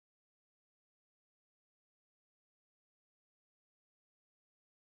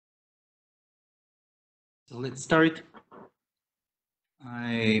So let's start.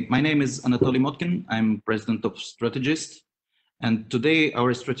 My name is Anatoly Motkin. I'm president of StrategEast. And today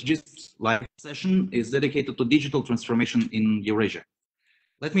our StrategEast live session is dedicated to digital transformation in Eurasia.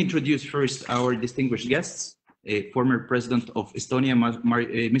 Let me introduce first our distinguished guests, a former president of Estonia,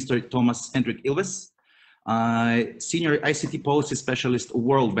 Mr. Toomas Hendrik Ilves, senior ICT policy specialist of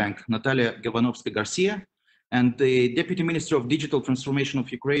World Bank, Natalija Gelvanovska-Garcia, and the Deputy Minister of Digital Transformation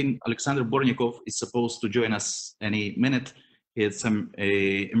of Ukraine, Oleksandr Bornyakov, is supposed to join us any minute. He had some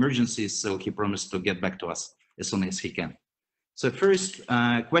emergencies, so he promised to get back to us as soon as he can. So first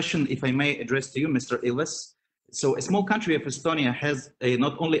question, if I may address to you, Mr. Ilves. So a small country of Estonia has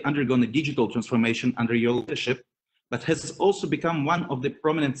not only undergone a digital transformation under your leadership, but has also become one of the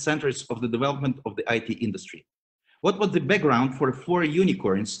prominent centers of the development of the IT industry. What was the background for 4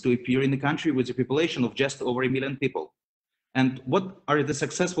 unicorns to appear in a country with a population of just over 1 million people? And what are the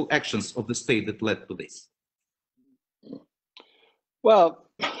successful actions of the state that led to this? Well,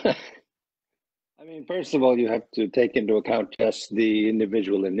 I mean, first of all, you have to take into account just the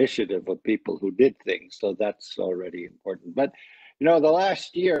individual initiative of people who did things. So that's already important. But, you know, the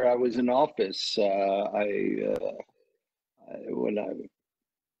last year I was in office,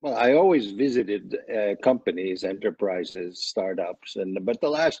 I always visited companies, enterprises, startups. But the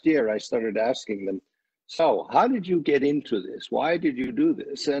last year I started asking them, so how did you get into this? Why did you do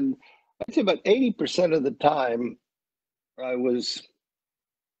this? And I'd say about 80% of the time I was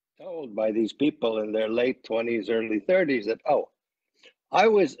told by these people in their late 20s, early 30s that, oh, I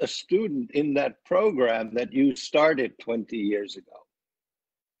was a student in that program that you started 20 years ago.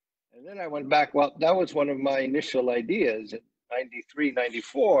 And then I went back, well, that was one of my initial ideas in 93,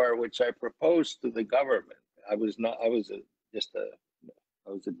 94, which I proposed to the government. I was a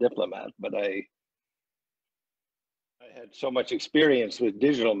diplomat, but I had so much experience with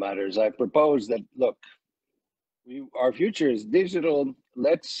digital matters. I proposed that, look, our future is digital.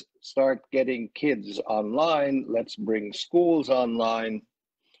 Let's start getting kids online. Let's bring schools online.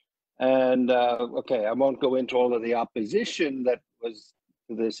 And okay, I won't go into all of the opposition that was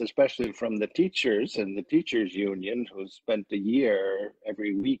to this, especially from the teachers and the teachers union, who spent a year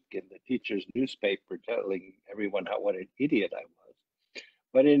every week in the teachers newspaper telling everyone what an idiot I was.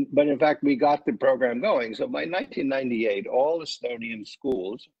 But in fact, we got the program going. So by 1998, all Estonian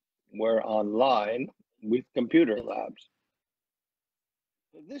schools were online with computer labs.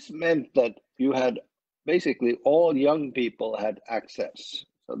 This meant that you had basically all young people had access.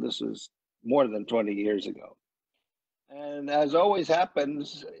 So this was more than 20 years ago. And as always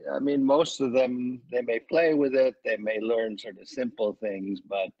happens, I mean, most of them, they may play with it, they may learn sort of simple things,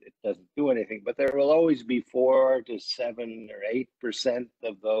 but it doesn't do anything. But there will always be 4 to 7 or 8%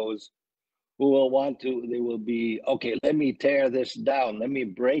 of those who will they will be, okay, let me tear this down, let me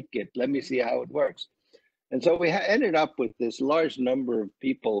break it, let me see how it works. And so we ended up with this large number of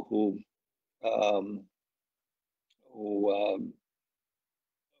people who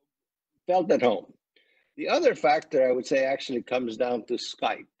felt at home. The other factor I would say actually comes down to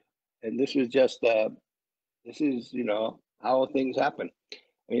Skype. And this is just, you know, how things happen. I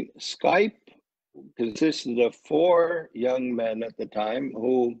mean, Skype consisted of 4 young men at the time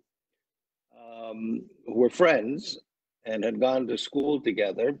who were friends and had gone to school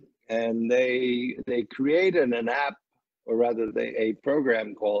together. And they created an app, or rather a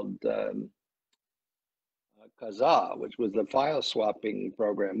program called Kaza, which was the file swapping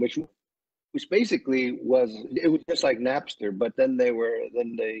program, which basically was just like Napster, but then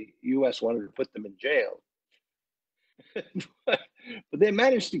the US wanted to put them in jail. But they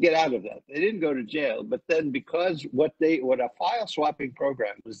managed to get out of that. They didn't go to jail, but then because what a file swapping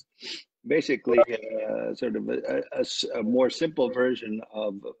program was basically sort of a more simple version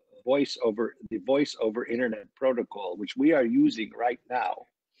of the voice over internet protocol, which we are using right now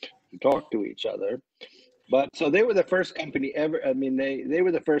to talk to each other. But so they were the first company ever. I mean, they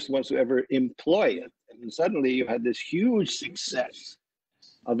were the first ones to ever employ it. And suddenly you had this huge success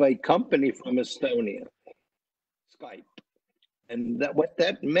of a company from Estonia, Skype. And what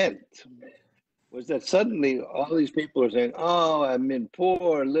that meant was that suddenly all these people were saying, oh, I'm in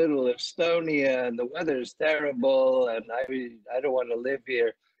poor little Estonia and the weather's terrible and I don't want to live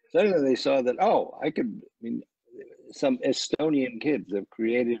here. Suddenly they saw that, oh, some Estonian kids have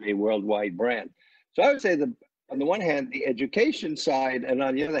created a worldwide brand. So I would say that on the one hand, the education side, and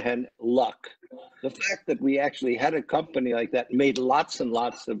on the other hand, luck. The fact that we actually had a company like that made lots and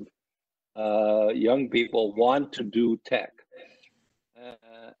lots of young people want to do tech.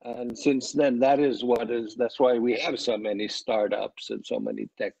 And since then, that's why we have so many startups and so many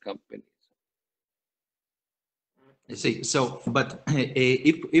tech companies. I see. So, but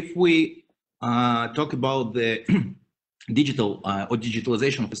if we talk about the digital or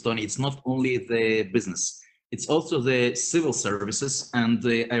digitalization of Estonia, it's not only the business, it's also the civil services. And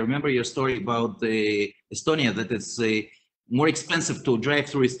I remember your story about Estonia, that it's more expensive to drive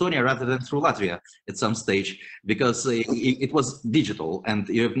through Estonia rather than through Latvia at some stage, because it was digital and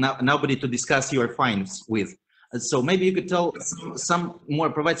you have nobody to discuss your fines with. So maybe you could tell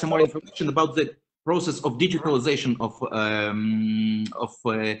provide some more information about the process of digitalization of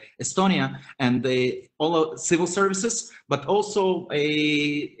Estonia and all civil services, but also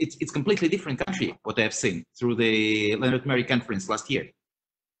it's completely different country, what I have seen through the Leonard Mary conference last year.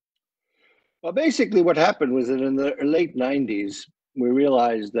 Well, basically what happened was that in the late 90s, we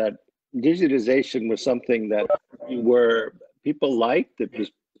realized that digitization was something that people liked.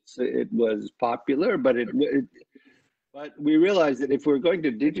 It was popular, but we realized that if we're going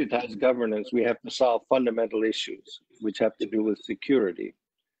to digitize governance, we have to solve fundamental issues, which have to do with security.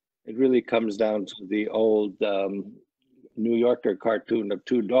 It really comes down to the old New Yorker cartoon of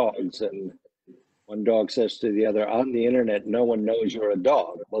two dogs, and one dog says to the other, on the internet, no one knows you're a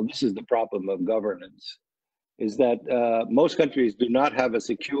dog. Well, this is the problem of governance, is that most countries do not have a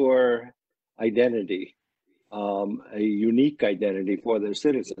secure identity, a unique identity for their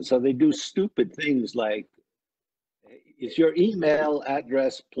citizens. So they do stupid things like, it's your email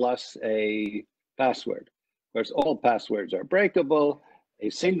address plus a password. Of course, all passwords are breakable. A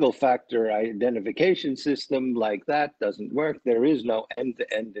single factor identification system like that doesn't work. There is no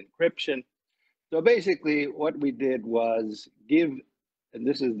end-to-end encryption. So basically what we did was give, and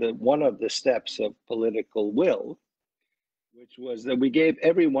this is one of the steps of political will, which was that we gave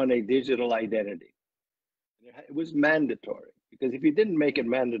everyone a digital identity. It was mandatory, because if you didn't make it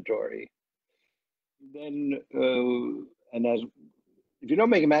mandatory, then if you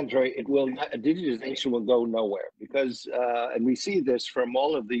don't make it mandatory, digitization will go nowhere, because and we see this from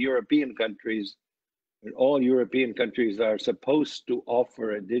all of the European countries. And all European countries are supposed to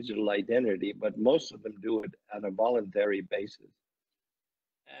offer a digital identity, but most of them do it on a voluntary basis.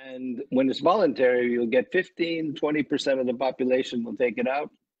 And when it's voluntary, you'll get 15–20% of the population will take it out.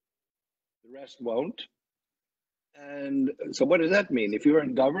 The rest won't. And so what does that mean? If you're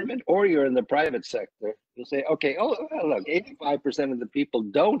in government or you're in the private sector, you'll say, okay, oh, look, 85% of the people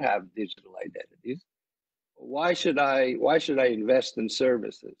don't have digital identities. Why should I invest in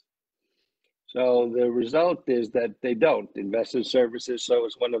services? So the result is that they don't invest in services. So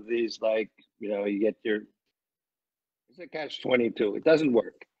it's one of these, like, you get it's a catch-22. It doesn't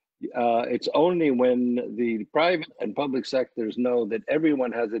work. It's only when the private and public sectors know that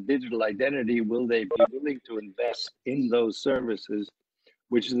everyone has a digital identity will they be willing to invest in those services,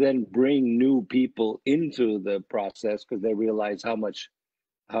 which then bring new people into the process, because they realize how much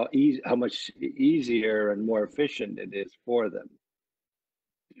easier and more efficient it is for them.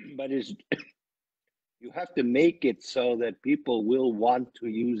 But you have to make it so that people will want to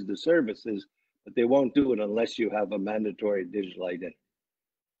use the services, but they won't do it unless you have a mandatory digital identity.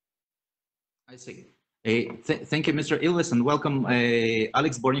 I see. Thank you, Mr. Ilves, and welcome,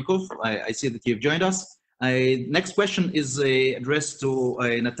 Alex Bornyakov. I see that you've joined us. Next question is addressed to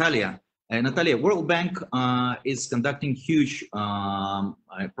Natalija. Natalija, World Bank is conducting huge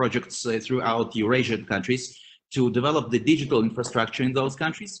projects throughout Eurasian countries to develop the digital infrastructure in those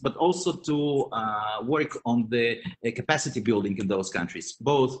countries, but also to work on the capacity building in those countries,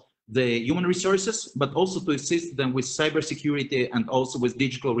 both the human resources, but also to assist them with cybersecurity and also with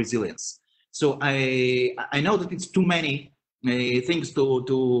digital resilience. So I know that it's too many things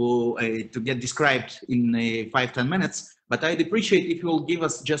to get described in 5–10 minutes, but I'd appreciate if you will give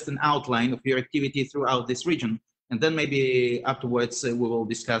us just an outline of your activity throughout this region. And then maybe afterwards we will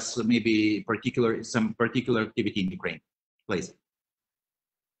discuss maybe some particular activity in Ukraine. Please.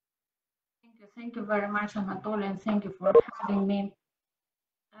 Thank you very much, Anatoly, and thank you for having me.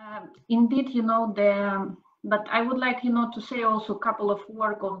 Indeed, but I would like, to say also a couple of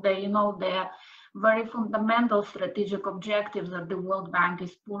words of the very fundamental strategic objectives that the World Bank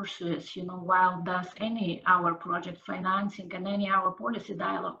is pursues, while does our project financing and our policy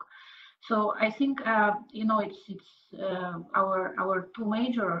dialogue. So I think, it's our two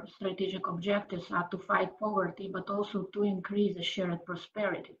major strategic objectives are to fight poverty, but also to increase the shared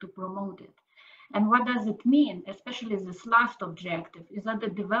prosperity, to promote it. And what does it mean, especially this last objective, is that the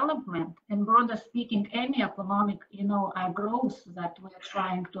development, and broader speaking, any economic, growth that we are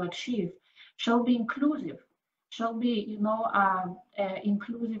trying to achieve shall be inclusive, shall be,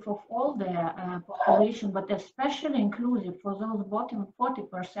 inclusive of all the population, but especially inclusive for those bottom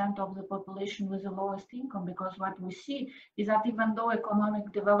 40% of the population with the lowest income, because what we see is that even though economic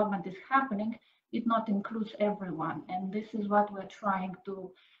development is happening, it not includes everyone. And this is what we're trying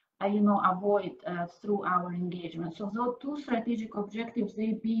to avoid through our engagement. So those two strategic objectives,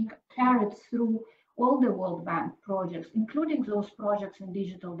 they being carried through all the World Bank projects, including those projects in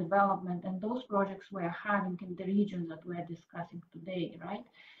digital development and those projects we are having in the regions that we are discussing today, right?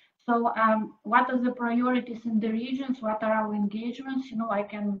 So what are the priorities in the regions? What are our engagements? I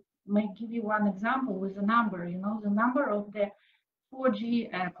can give you one example with a number. The number of the 4G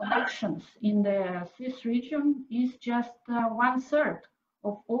connections in the Swiss region is just 1/3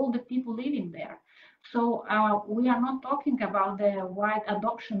 of all the people living there. So we are not talking about the wide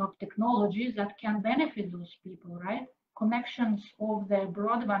adoption of technologies that can benefit those people, right? Connections of the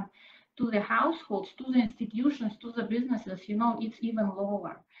broadband to the households, to the institutions, to the businesses, it's even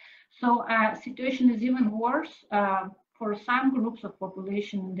lower. So situation is even worse for some groups of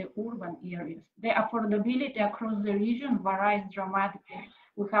population in the urban areas. The affordability across the region varies dramatically.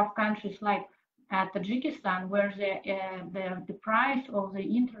 We have countries like Tajikistan, where the price of the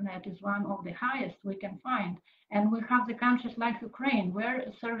internet is one of the highest we can find. And we have the countries like Ukraine, where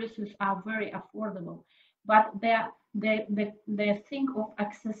services are very affordable. But the thing of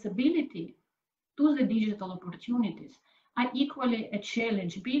accessibility to the digital opportunities are equally a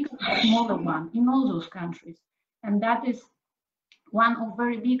challenge, big or smaller one, in all those countries. And that is one of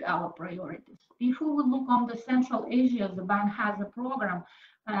very big our priorities. If we will look on the Central Asia, the bank has a program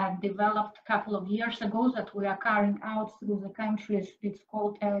developed a couple of years ago that we are carrying out through the countries. It's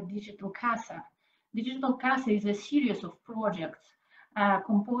called Digital Casa. Digital Casa is a series of projects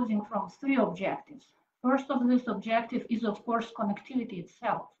composing from 3 objectives. First of this objective is, of course, connectivity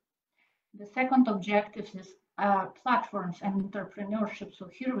itself. The second objective is platforms and entrepreneurship. So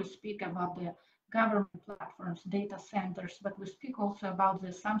here we speak about the government platforms, data centers, but we speak also about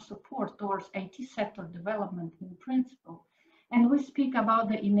some support towards IT sector development in principle. And we speak about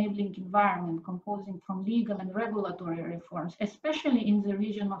the enabling environment composing from legal and regulatory reforms, especially in the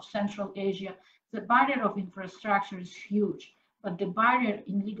region of Central Asia. The barrier of infrastructure is huge, but the barrier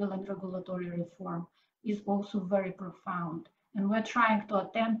in legal and regulatory reform is also very profound. And we're trying to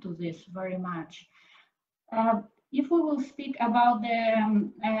attend to this very much. If we will speak about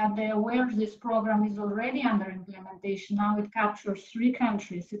where this program is already under implementation, now it captures 3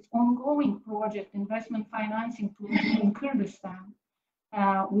 countries. It's ongoing project investment financing in Kyrgyzstan,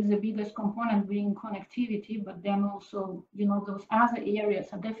 with the biggest component being connectivity, but then also, those other areas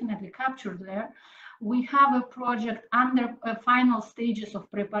are definitely captured there. We have a project under final stages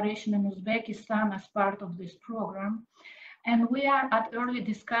of preparation in Uzbekistan as part of this program. And we are at early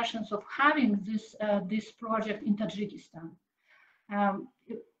discussions of having this project in Tajikistan.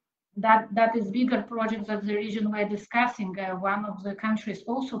 That is bigger project that the region we're discussing. One of the countries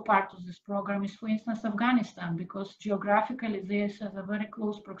also part of this program is, for instance, Afghanistan, because geographically this has a very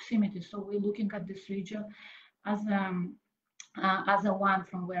close proximity. So we're looking at this region as a one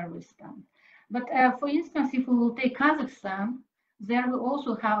from where we stand. But for instance, if we will take Kazakhstan, there we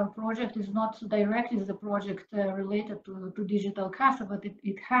also have a project. It's not directly the project related to Digital Casa, but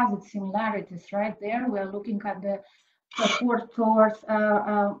it has its similarities, right? There we are looking at the support towards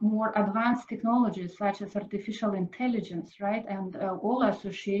more advanced technologies such as artificial intelligence, right? And all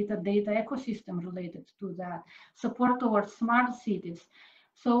associated data ecosystem related to that. Support towards smart cities.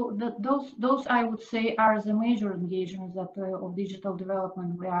 So those I would say are the major engagements that of digital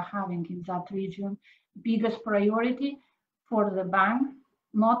development we are having in that region. Biggest priority for the bank,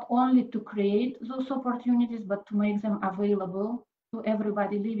 not only to create those opportunities, but to make them available to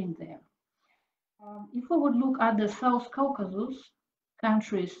everybody living there. If we would look at the South Caucasus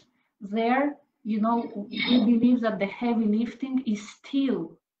countries, there, we believe that the heavy lifting is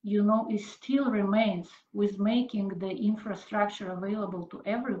still, remains with making the infrastructure available to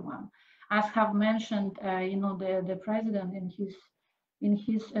everyone. As have mentioned, the president in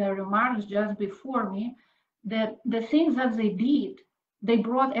his remarks just before me, the things that they did, they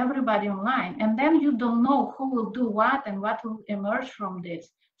brought everybody online, and then you don't know who will do what and what will emerge from this.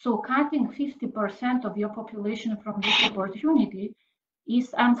 So cutting 50% of your population from this opportunity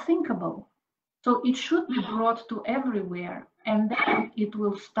is unthinkable. So it should be brought to everywhere, and then it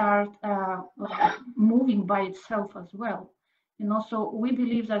will start moving by itself as well. So we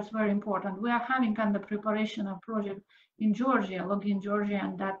believe that's very important. We are having under preparation a project in Georgia, Login Georgia,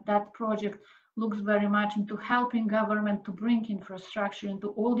 and that project looks very much into helping government to bring infrastructure into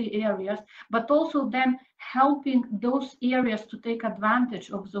all the areas, but also then helping those areas to take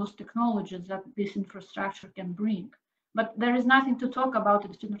advantage of those technologies that this infrastructure can bring. But there is nothing to talk about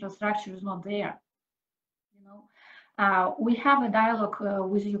if the infrastructure is not there. We have a dialogue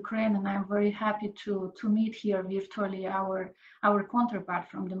with Ukraine, and I'm very happy to meet here virtually our counterpart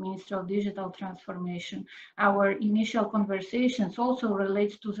from the Ministry of Digital Transformation. Our initial conversations also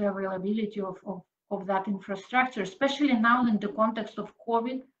relates to the availability of that infrastructure, especially now in the context of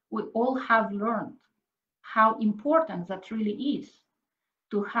COVID. We all have learned how important that really is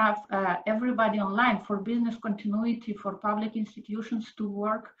to have everybody online for business continuity, for public institutions to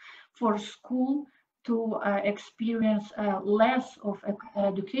work, for school to experience less of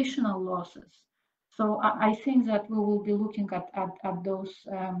educational losses. So I think that we will be looking at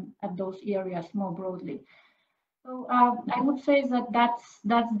those areas more broadly. So I would say that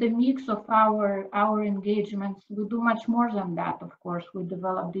that's the mix of our engagements. We do much more than that, of course. We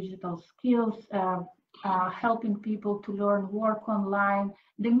develop digital skills, helping people to learn, work online.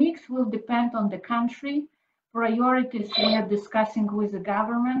 The mix will depend on the country. Priorities we are discussing with the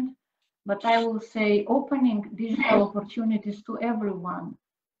government, but I will say opening digital opportunities to everyone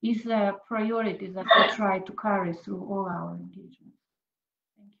is a priority that we try to carry through all our engagements.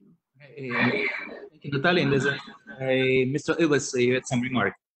 Thank you. Thank you, Natalija. And Mr. Ilves, you had some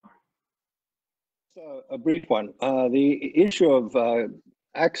remark. A brief one. The issue of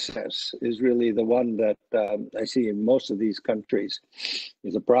access is really the one that I see in most of these countries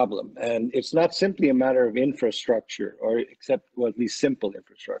is a problem. And it's not simply a matter of infrastructure, or at least simple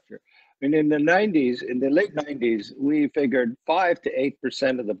infrastructure. I mean, in the late 90s, we figured 5 to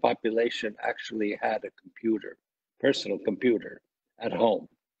 8% of the population actually had a computer, personal computer at home.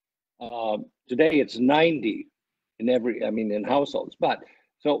 Today it's 90 in households. But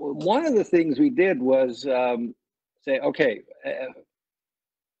so one of the things we did was say, okay,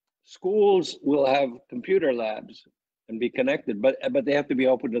 schools will have computer labs and be connected, but they have to be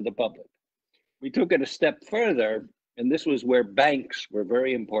open to the public. We took it a step further, and this was where banks were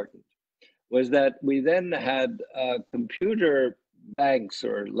very important, was that we then had computer banks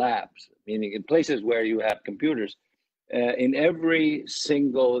or labs, meaning in places where you have computers, in every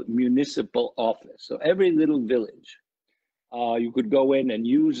single municipal office. So every little village, you could go in and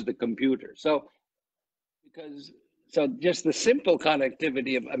use the computer. So just the simple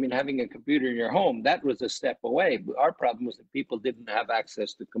connectivity of, having a computer in your home, that was a step away. Our problem was that people didn't have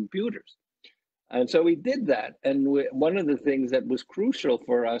access to computers. And so we did that. And one of the things that was crucial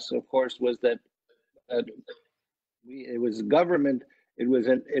for us, of course, was that it was government, there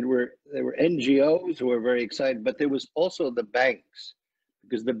were NGOs who were very excited, but there was also the banks,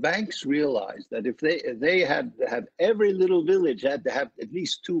 because the banks realized that if they had to have, every little village had to have at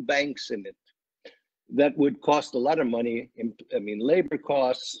least 2 banks in it. That would cost a lot of money, labor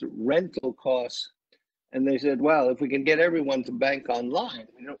costs, rental costs. And they said, well, if we can get everyone to bank online,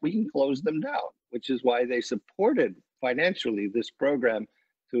 we can close them down, which is why they supported financially this program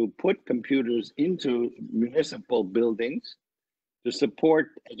to put computers into municipal buildings, to support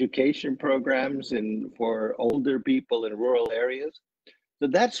education programs for older people in rural areas. So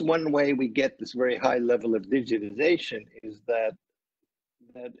that's one way we get this very high level of digitization, is that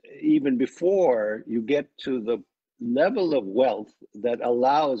even before you get to the level of wealth that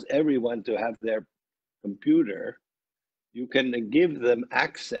allows everyone to have their computer, you can give them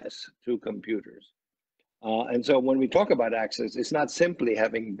access to computers. And so when we talk about access, it's not simply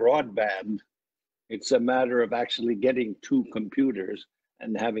having broadband. It's a matter of actually getting 2 computers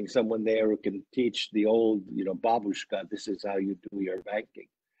and having someone there who can teach the old, babushka, this is how you do your banking.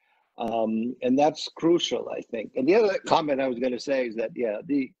 And that's crucial, I think. And the other comment I was going to say is that,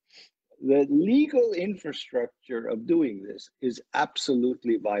 the legal infrastructure of doing this is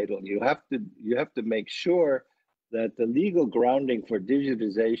absolutely vital. You have to make sure that the legal grounding for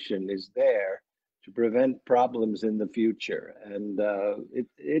digitization is there to prevent problems in the future. And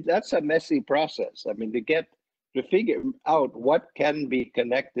that's a messy process. To figure out what can be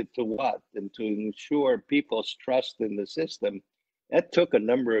connected to what, and to ensure people's trust in the system, that took a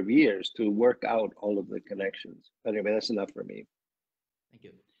number of years to work out all of the connections. But anyway, that's enough for me. Thank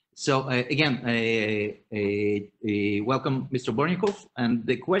you. So again, welcome, Mr. Bornyakov. And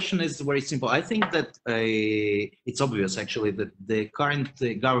the question is very simple. I think that it's obvious, actually, that the current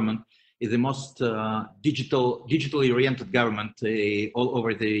government is the most digitally oriented government all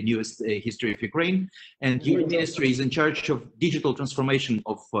over the newest history of Ukraine. And your ministry is in charge of digital transformation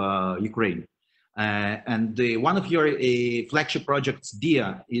of Ukraine. And one of your flagship projects,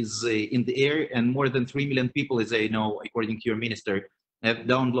 DIA, is in the air, and more than 3 million people, as I know, according to your minister, have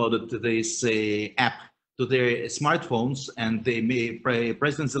downloaded this app to their smartphones. And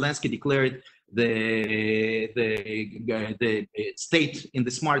President Zelensky declared the state in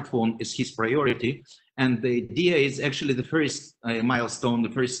the smartphone is his priority. And the DIA is actually the first milestone, the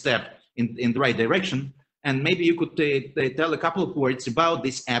first step in the right direction. And maybe you could tell a couple of words about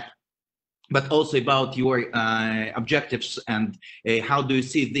this app, but also about your objectives and how do you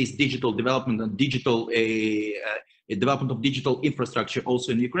see this digital development and digital development of digital infrastructure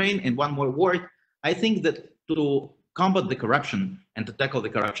also in Ukraine. And one more word, I think that to combat the corruption and to tackle the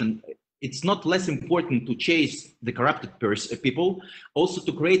corruption, it's not less important to chase the corrupted people, also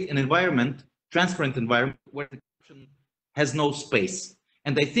to create an environment, transparent environment, where the corruption has no space.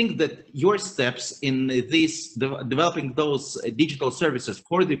 And I think that your steps in this developing those digital services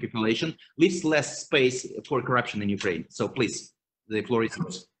for the population leaves less space for corruption in Ukraine. So please, the floor is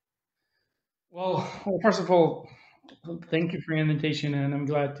yours. Well, first of all, thank you for your invitation, and I'm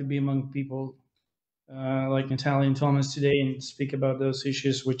glad to be among people like Natalija and Toomas today and speak about those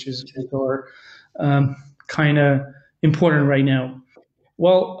issues, which are kind of important right now.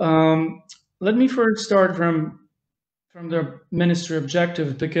 Well, let me first start from the ministry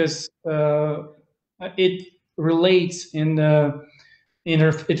objective, because it relates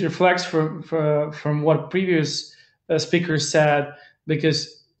it reflects from what previous speakers said,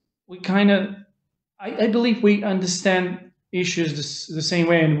 because we kind of, I believe we understand issues the same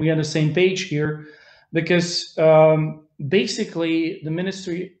way, and we're on the same page here, because basically the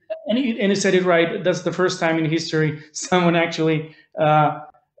ministry, and he said it right, that's the first time in history someone actually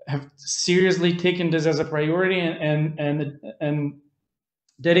have seriously taken this as a priority and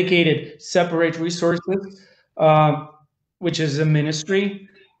dedicated separate resources, which is a ministry.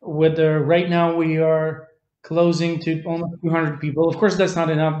 With right now we are closing to almost 200 people. Of course, that's not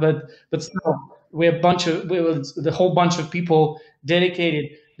enough, but still, we have the whole bunch of people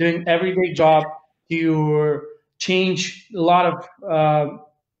dedicated, doing everyday job to change a lot of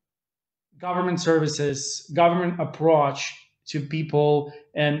government services, government approach to people,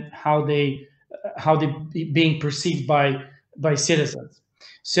 and how they being perceived by citizens.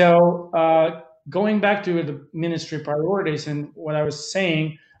 So going back to the ministry priorities and what I was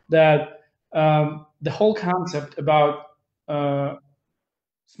saying, that the whole concept about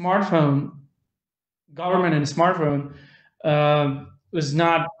smartphone, government and smartphone was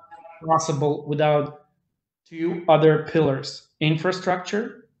not possible without two other pillars: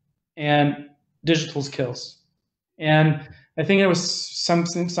 infrastructure and digital skills. And I think it was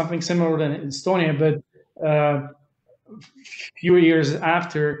something similar than in Estonia, but a few years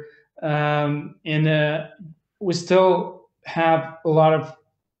after, we still have a lot of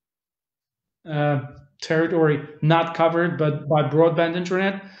territory not covered but by broadband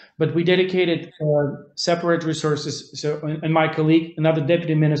internet, but we dedicated separate resources. So, and my colleague, another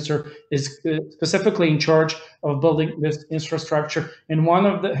deputy minister, is specifically in charge of building this infrastructure. And one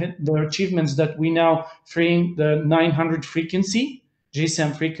of the achievements that we now freeing the 900 frequency,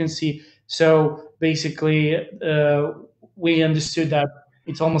 GSM frequency. So basically, we understood that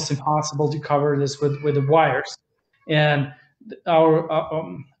it's almost impossible to cover this with the wires. And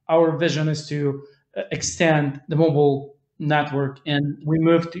our vision is to extend the mobile network, and we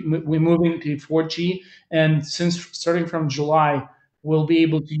moving to 4G, and starting from July we'll be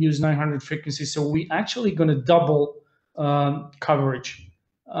able to use 900 frequencies. So we actually going to double coverage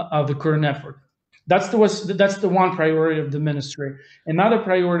of the current network. That's the one priority of the ministry. Another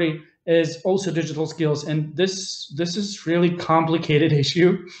priority is also digital skills, and this is really complicated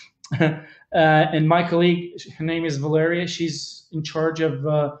issue. And my colleague, her name is Valeria, she's in charge of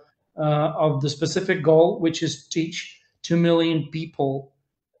the specific goal, which is teach 2 million people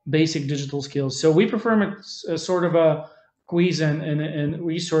basic digital skills. So we perform a sort of a quiz and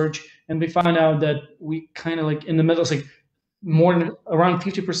research, and we found out that we kind of like in the middle, it's like more than around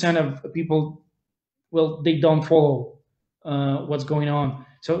 50% of people, well, they don't follow what's going on.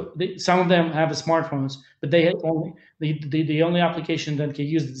 So some of them have smartphones, but the only application that can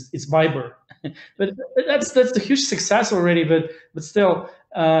use is Viber. But that's a huge success already. But still,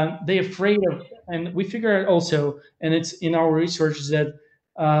 they're afraid of. And we figure out also, and it's in our research, that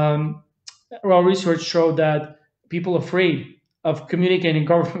our research showed that people are afraid of communicating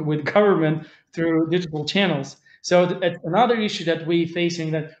with government through digital channels. So that's another issue that we're facing,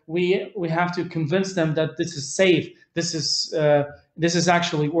 that we have to convince them that this is safe. This is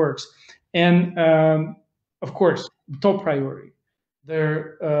actually works. And of course, the top priority,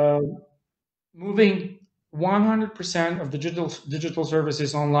 they're moving 100% of the digital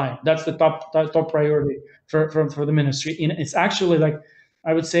services online. That's the top priority for the ministry. And it's actually like,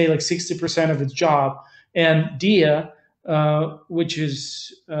 I would say like 60% of its job. And DIA, which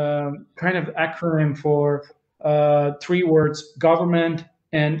is kind of acronym for 3 words: government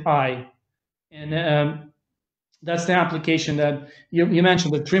and I. And that's the application that you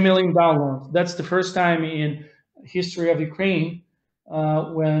mentioned, the 3 million downloads. That's the first time in history of Ukraine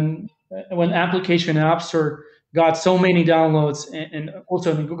when when application and App Store got so many downloads, and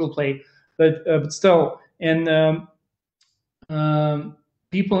also in Google Play, but still, and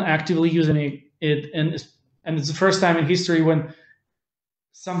people actively using it, and it's the first time in history when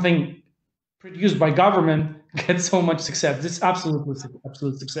something produced by government gets so much success. This is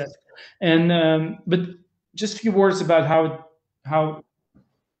absolute success. And but just a few words about how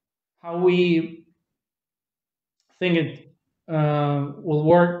we think it will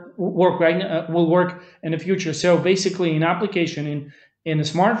work right now, will work in the future. So basically, an application in a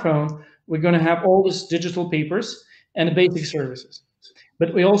smartphone, we're going to have all these digital papers and the basic services.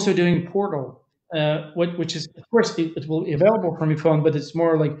 But we're also doing portal, which is, of course, it will be available from your phone, but it's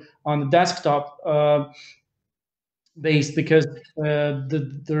more like on the desktop based, because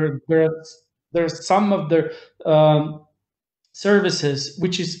there's some of the services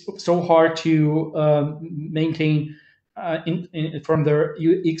which is so hard to maintain from the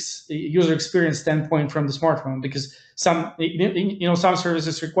user experience standpoint from the smartphone, because some some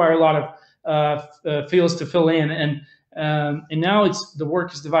services require a lot of fields to fill in, and now the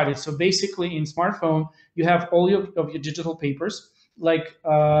work is divided. So basically, in smartphone, you have all of your digital papers, like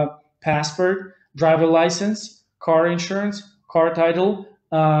passport, driver license, car insurance, car title,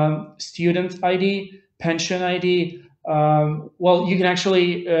 student ID, pension ID. Well, you can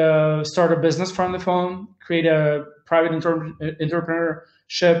actually start a business from the phone, create a private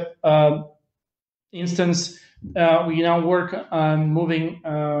entrepreneurship instance. We now work on moving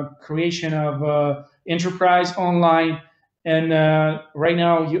creation of enterprise online, and right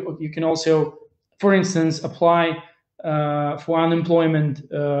now you can also, for instance, apply for unemployment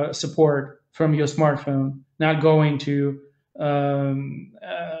support from your smartphone, not going to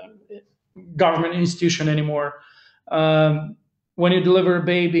government institution anymore. When you deliver a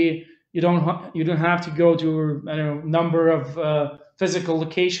baby, you don't have to go to number of physical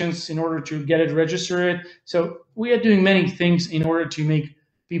locations in order to get it registered. So we are doing many things in order to make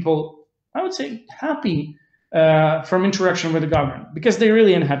people, I would say, happy from interaction with the government, because they're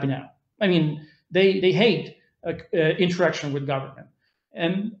really unhappy now. I mean, they hate interaction with government,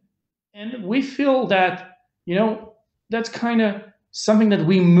 and we feel that that's kind of something that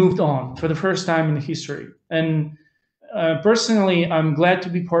we moved on for the first time in history. And personally, I'm glad to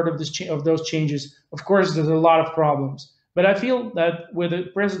be part of those changes. Of course, there's a lot of problems, but I feel that with the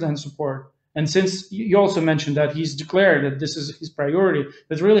president's support, and since you also mentioned that he's declared that this is his priority,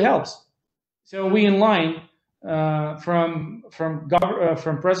 that really helps. So we in line from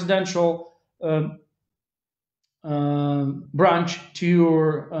presidential branch to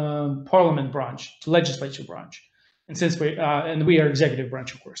your parliament branch to legislature branch, and since we are executive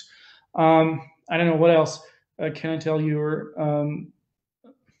branch, of course. I don't know what else. Can I tell you?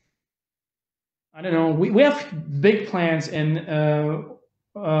 I don't know. We have big plans, and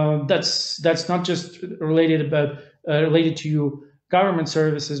that's not just related to government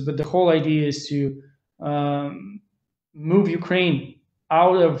services, but the whole idea is to move Ukraine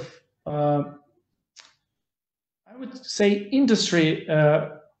out of, I would say, industry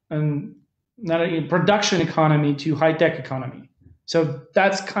and not a production economy to high-tech economy. So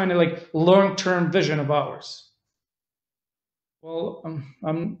that's kind of like long-term vision of ours. Well,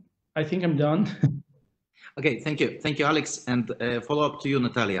 I think I'm done. Okay, thank you, Alex, and follow up to you,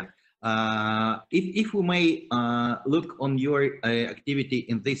 Natalija. If we may look on your activity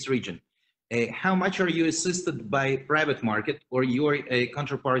in this region, how much are you assisted by private market, or your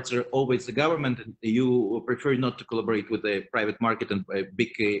counterparts are always the government, and you prefer not to collaborate with the private market and big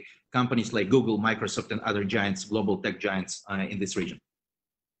companies like Google, Microsoft, and other giants, global tech giants in this region?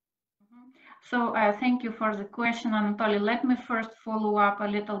 So thank you for the question, Anatoly. Let me first follow up a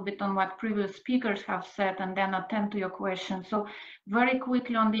little bit on what previous speakers have said, and then attend to your question. So very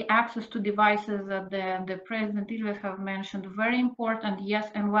quickly on the access to devices that the President Ilves have mentioned, very important, yes.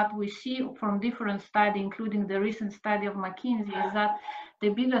 And what we see from different studies, including the recent study of McKinsey, is that the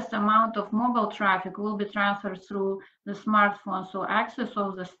biggest amount of mobile traffic will be transferred through the smartphone. So access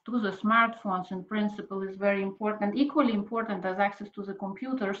to the smartphones in principle is very important, equally important as access to the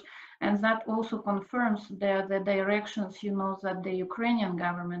computers. And that also confirms the directions, that the Ukrainian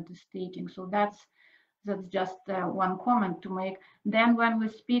government is taking. So that's just one comment to make. Then when we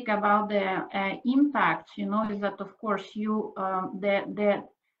speak about the impact, is that, of course,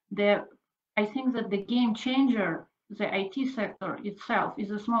 I think that the game changer, the IT sector itself, is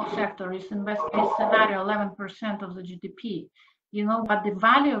a small sector. It's in best case scenario 11% of the GDP. But the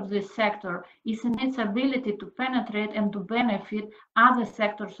value of this sector is in its ability to penetrate and to benefit other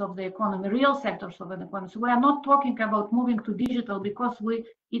sectors of the economy, real sectors of the economy. So we are not talking about moving to digital because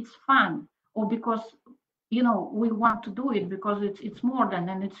it's fun, or because you know, we want to do it because it's modern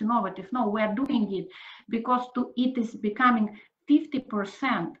and it's innovative. No, we're doing it because it is becoming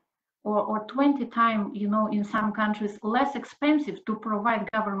 50% or 20 times, you know, in some countries less expensive to provide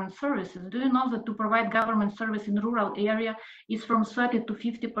government services. Do you know that to provide government service in rural area is from 30 to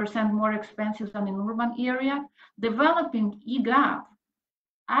 50% more expensive than in urban area? Developing eGov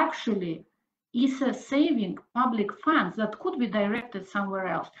actually is saving public funds that could be directed somewhere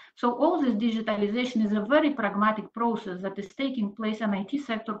else. So all this digitalization is a very pragmatic process that is taking place, and IT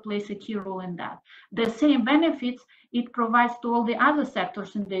sector plays a key role in that. The same benefits it provides to all the other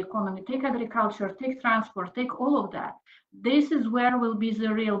sectors in the economy. Take agriculture, take transport, take all of that. This is where will be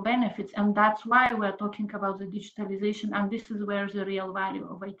the real benefits, and that's why we're talking about the digitalization, and this is where the real value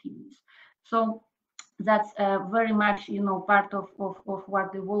of IT is. So that's very much, you know, part of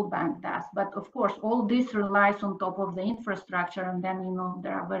what the World Bank does. But of course, all this relies on top of the infrastructure, and then, you know,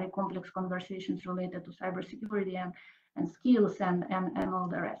 there are very complex conversations related to cybersecurity and skills and all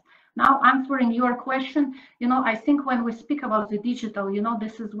the rest. Now, answering your question, you know, I think when we speak about the digital, you know,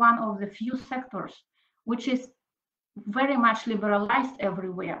 this is one of the few sectors which is very much liberalized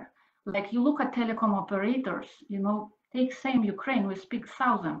everywhere. Like you look at telecom operators, you know, take same Ukraine, we speak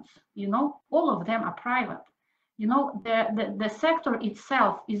thousands, you know, all of them are private. You know, the sector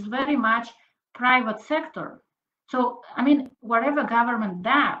itself is very much private sector. So, I mean, whatever government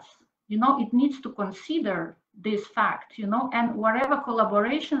does, you know, it needs to consider this fact, you know, and whatever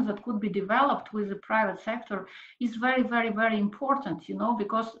collaborations that could be developed with the private sector is very, very, very important, you know,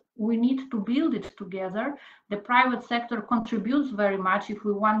 because we need to build it together. The private sector contributes very much. If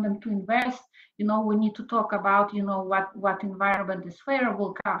we want them to invest, you know, we need to talk about, you know, what environment is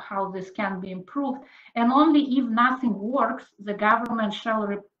favorable, how this can be improved. And only if nothing works, the government shall,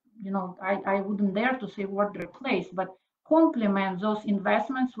 you know, I wouldn't dare to say what replace, but complement those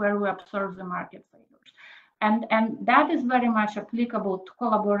investments where we observe the market failures. And that is very much applicable to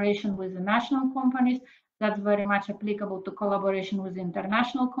collaboration with the national companies. That's very much applicable to collaboration with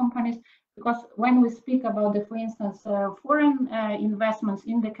international companies, because when we speak about the, for instance, foreign investments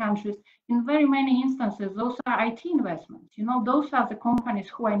in the countries, in very many instances, those are IT investments. You know, those are the companies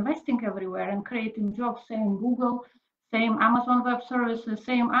who are investing everywhere and creating jobs, same Google, same Amazon Web Services,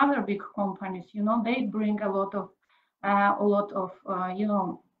 same other big companies. You know, they bring a lot of you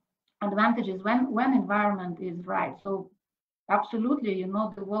know, advantages when environment is right. So absolutely, you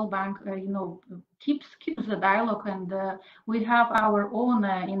know, the World Bank, you know, keeps the dialogue, and we have our own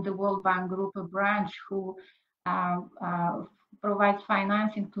in the World Bank Group a branch who provides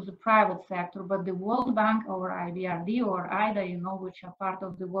financing to the private sector. But the World Bank or IBRD or IDA, you know, which are part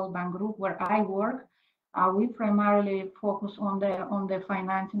of the World Bank Group where I work, we primarily focus on the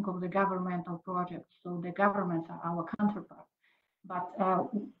financing of the governmental projects. So the governments are our counterpart. But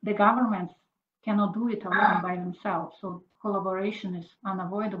the governments cannot do it alone by themselves. So collaboration is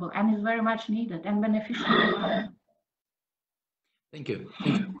unavoidable and is very much needed and beneficial. Thank you.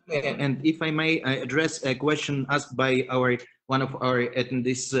 And if I may address a question asked by one of our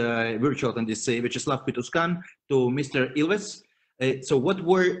attendees, virtual attendees, Vyacheslav Petuskan, to Mr. Ilves. So what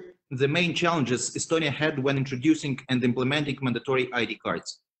were the main challenges Estonia had when introducing and implementing mandatory ID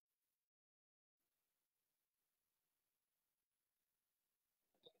cards?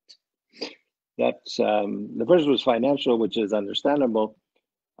 That's the first was financial, which is understandable.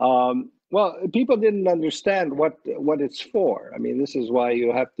 Well, people didn't understand what it's for. I mean, this is why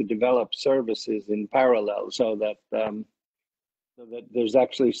you have to develop services in parallel so that there's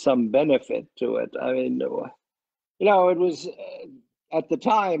actually some benefit to it. I mean, you know, it was at the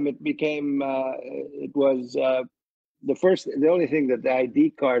time it became it was the only thing that the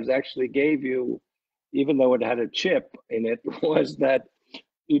ID cards actually gave you, even though it had a chip in it, was that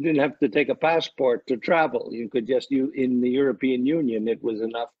you didn't have to take a passport to travel. You could just, in the European Union, it was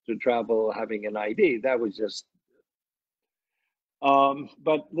enough to travel having an ID. That was just,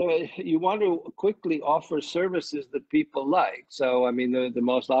 but you want to quickly offer services that people like. So, I mean, the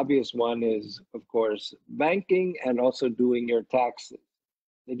most obvious one is, of course, banking and also doing your taxes.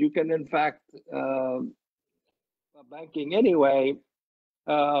 That you can, in fact, banking anyway,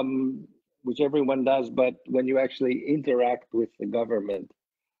 which everyone does, but when you actually interact with the government,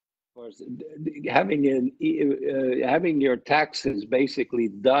 of course, having your taxes basically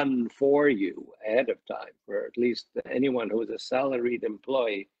done for you ahead of time, for at least anyone who is a salaried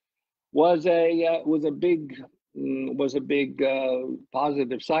employee, was a big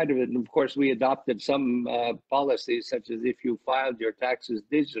positive side of it. And of course, we adopted some policies, such as if you filed your taxes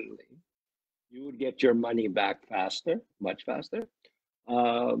digitally, you would get your money back faster, much faster.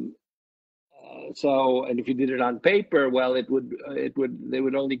 So, and if you did it on paper, well, they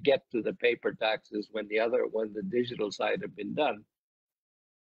would only get to the paper taxes when the digital side had been done.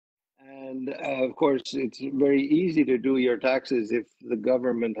 And of course, it's very easy to do your taxes if the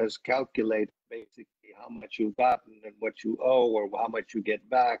government has calculated basically how much you've gotten and what you owe or how much you get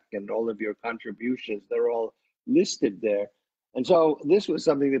back and all of your contributions. They're all listed there. And so this was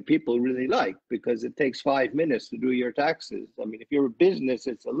something that people really like because it takes 5 minutes to do your taxes. I mean, if you're a business,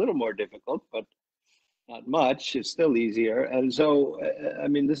 it's a little more difficult, but not much. It's still easier. And so, I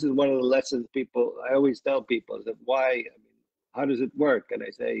mean, this is one of the lessons I always tell people is that how does it work? And I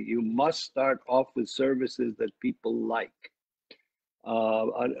say, you must start off with services that people like.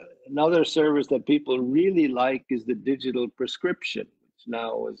 Another service that people really like is the digital prescription, which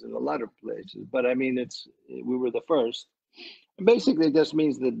now is in a lot of places. But I mean, we were the first. And basically, it just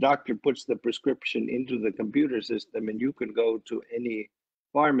means the doctor puts the prescription into the computer system, and you can go to any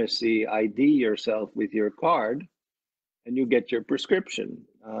pharmacy, ID yourself with your card, and you get your prescription.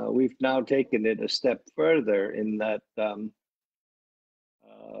 We've now taken it a step further in that,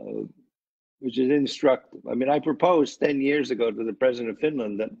 which is instructive. I mean, I proposed 10 years ago to the president of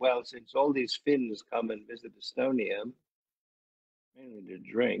Finland that, well, since all these Finns come and visit Estonia, mainly to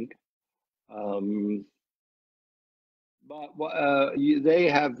drink,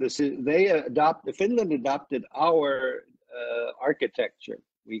 Finland adopted our architecture.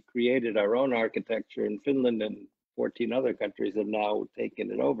 We created our own architecture in Finland, and 14 other countries have now taken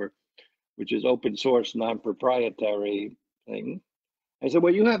it over, which is open source, non-proprietary thing. I said,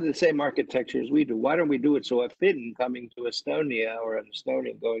 well, you have the same architecture as we do. Why don't we do it so a Finn coming to Estonia or an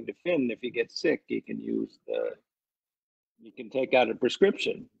Estonian going to Finn, if he gets sick, he can take out a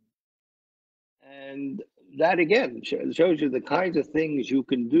prescription. And that again shows you the kinds of things you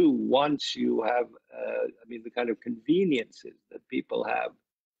can do once you have, the kind of conveniences that people have.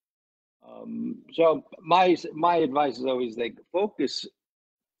 So my advice is always like focus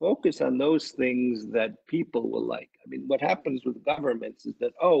on those things that people will like. I mean, what happens with governments is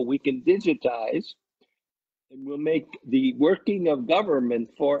that, we can digitize and we'll make the working of government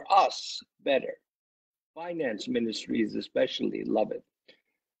for us better. Finance ministries especially love it.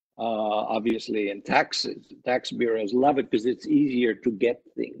 Obviously, and tax bureaus love it because it's easier to get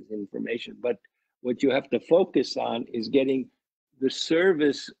information. But what you have to focus on is getting the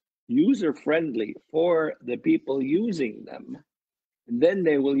service user-friendly for the people using them, and then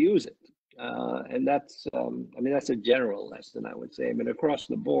they will use it. And that's, that's a general lesson, I would say. I mean, across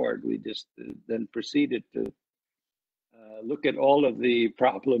the board, we just then proceeded to look at all of the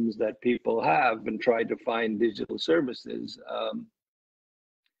problems that people have and try to find digital services.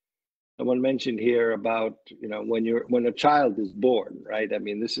 Someone mentioned here about, when a child is born, right? I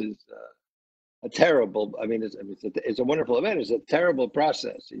mean, this is a terrible, it's a wonderful event. It's a terrible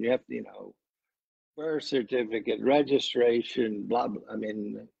process. And you have to, birth certificate, registration, blah, blah,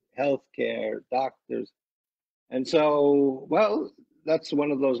 healthcare, doctors. And so, well, that's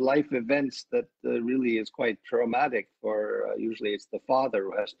one of those life events that really is quite traumatic for, usually it's the father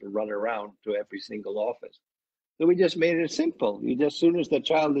who has to run around to every single office. So we just made it simple. As soon as the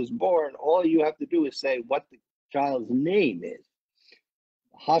child is born, all you have to do is say what the child's name is.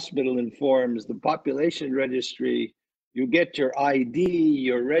 The hospital informs the population registry. You get your ID,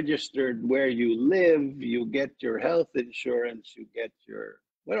 you're registered where you live, you get your health insurance, you get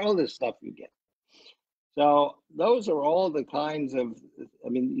all this stuff you get. So those are all the kinds of,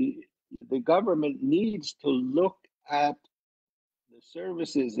 the government needs to look at the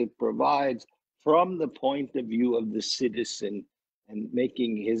services it provides from the point of view of the citizen and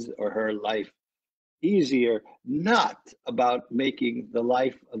making his or her life easier, not about making the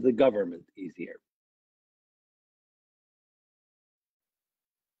life of the government easier.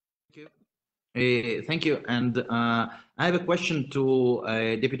 Thank you. And I have a question to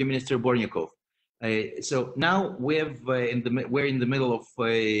Deputy Minister Bornyakov. So now we're in the middle of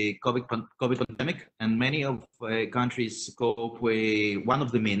a COVID pandemic, and many of countries cope with one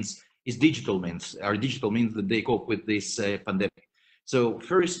of the means is digital means, that they cope with this pandemic. So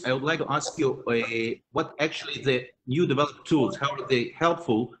first, I would like to ask you what actually the new developed tools, how are they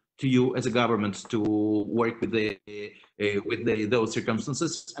helpful to you as a government to work with those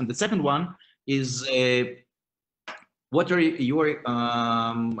circumstances? And the second one is what are your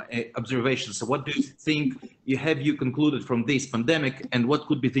observations? So what do you think you concluded from this pandemic, and what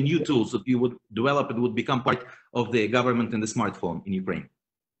could be the new tools that you would develop and would become part of the government and the smartphone in Ukraine?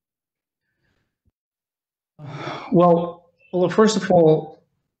 Well, first of all,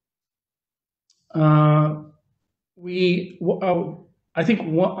 I think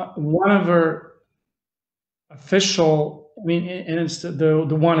one of our official, and it's the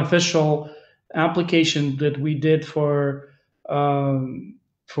one official application that we did for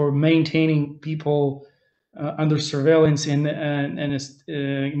maintaining people under surveillance and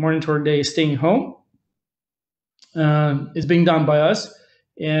monitor day staying home is being done by us,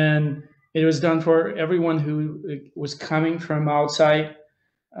 and it was done for everyone who was coming from outside,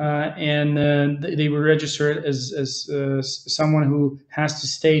 and they were registered as someone who has to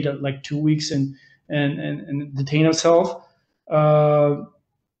stay like 2 weeks and detain himself.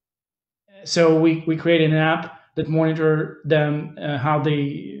 So we created an app that monitor them about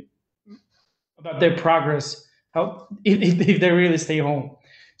their progress, how if they really stay home.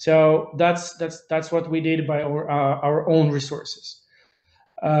 So that's what we did by our own resources.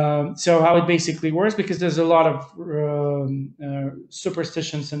 So how it basically works, because there's a lot of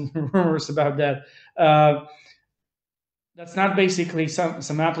superstitions and rumors about that. That's not basically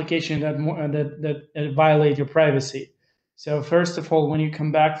some application that violate your privacy. So first of all, when you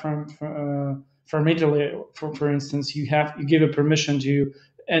come back from Italy, for instance, you give a permission to,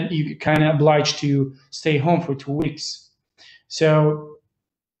 and you kind of obliged to stay home for 2 weeks. So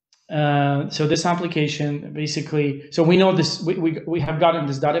this application basically, so we know this, we have gotten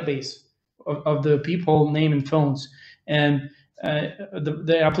this database of the people, name and phones, and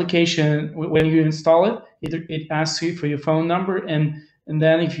the application, when you install it asks you for your phone number, and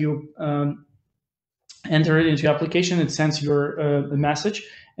then if you enter it into your application, it sends your a message,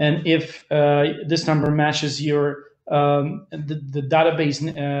 and if this number matches your the database,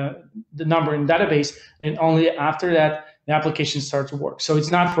 the number in database, and only after that the application starts to work. So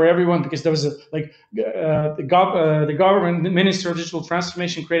it's not for everyone, because there was the government, the Minister of Digital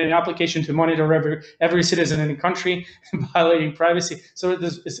Transformation, created an application to monitor every citizen in the country violating privacy. So it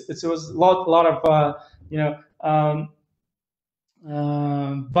was a lot of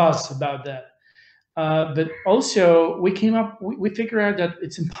buzz about that. But also we figured out that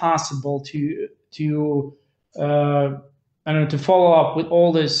it's impossible to follow up with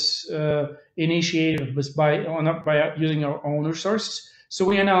all this initiatives by using our own resources. So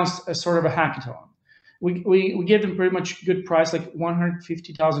we announced a sort of a hackathon. We gave them pretty much good price, like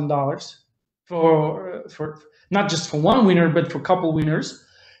 $150,000 for not just for one winner, but for a couple winners,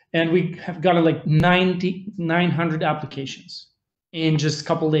 and we have gotten like 900 applications in just a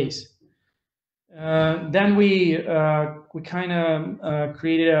couple days. Then we kind of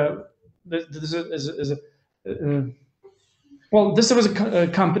created this was a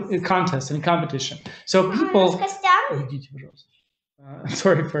contest and competition. So people.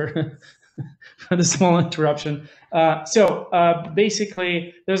 Sorry for the small interruption. So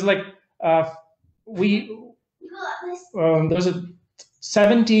basically, there's like there's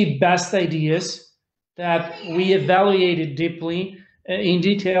 70 best ideas that we evaluated deeply in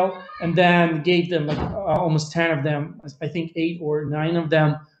detail, and then gave them like almost 10 of them, I think 8 or 9 of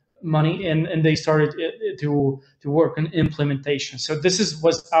them, money, and they started to work on implementation. So this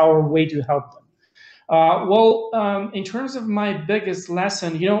was our way to help them. In terms of my biggest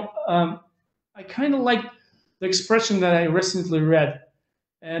lesson, I kind of like the expression that I recently read,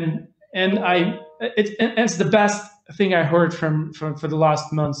 and it's the best thing I heard for the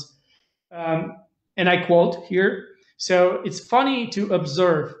last months, and I quote here. So it's funny to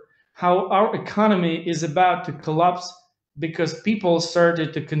observe how our economy is about to collapse because people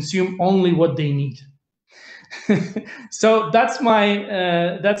started to consume only what they need. So that's my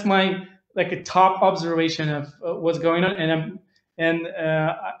like a top observation of what's going on, and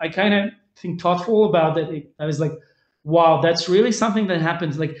I kind of think thoughtful about that. I was like, wow, that's really something that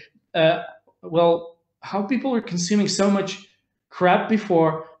happens. Like, how people are consuming so much crap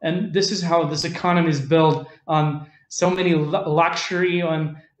before, and this is how this economy is built on so many luxury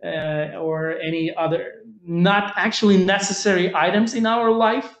or any other not actually necessary items in our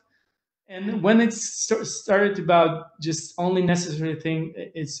life. And when it's started about just only necessary thing,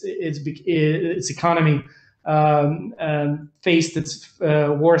 its economy faced its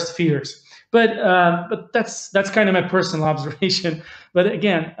worst fears. But that's kind of my personal observation. But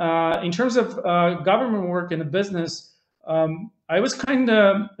again, in terms of government work and the business, I was kind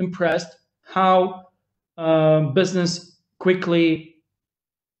of impressed how business quickly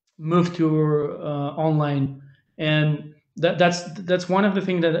moved to online, and that's one of the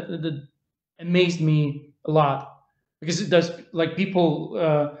things that amazed me a lot, because it does, like, people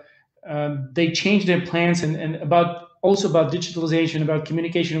they change their plans and about digitalization, about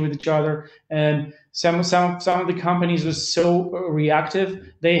communication with each other, and some of the companies were so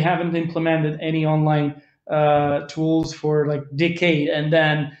reactive, they haven't implemented any online tools for like decade, and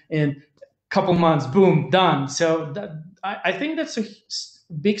then in couple months, boom, done. So I think that's a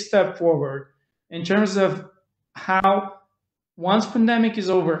big step forward in terms of how, once pandemic is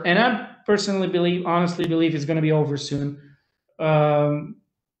over, and personally believe, honestly believe, it's going to be over soon. How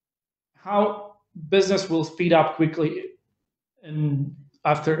business will speed up quickly, and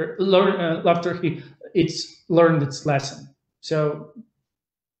after it's learned its lesson. So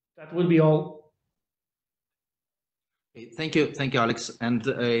that would be all. Thank you, Alex. And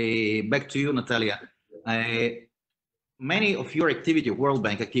back to you, Natalija. Many of your activity, World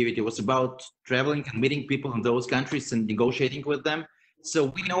Bank activity, was about traveling and meeting people in those countries and negotiating with them. So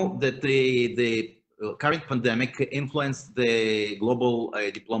we know that the current pandemic influenced the global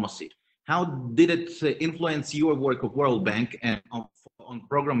diplomacy. How did it influence your work of World Bank and on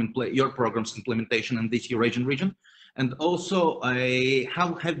your program's implementation in this Eurasian region? And also,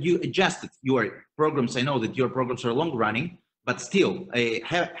 how have you adjusted your programs? I know that your programs are long running, but still,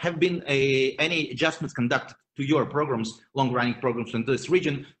 have been any adjustments conducted to your programs, long running programs in this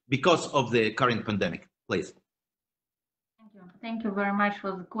region because of the current pandemic, please? Thank you very much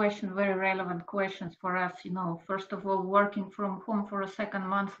for the question. Very relevant questions for us. First of all, working from home for a second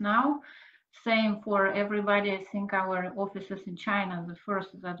month now. Same for everybody. I think our offices in China, the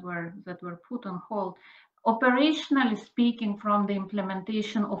first that were put on hold. Operationally speaking, from the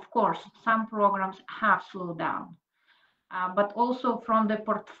implementation, of course, some programs have slowed down. But also from the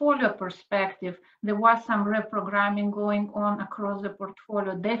portfolio perspective, there was some reprogramming going on across the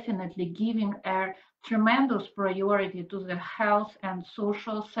portfolio, definitely giving a tremendous priority to the health and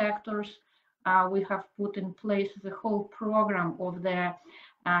social sectors. We have put in place the whole program of the,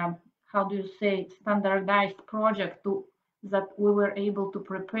 standardized project that we were able to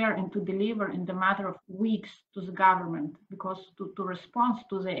prepare and to deliver in the matter of weeks to the government, because to respond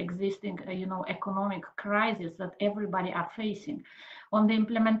to the existing, economic crisis that everybody are facing. On the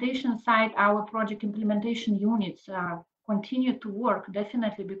implementation side, our project implementation units continue to work,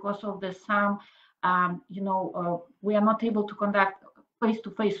 definitely because of the we are not able to conduct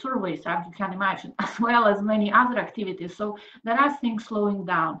face-to-face surveys, as you can imagine, as well as many other activities. So there are things slowing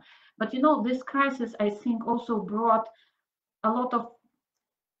down. But this crisis, I think, also brought a lot of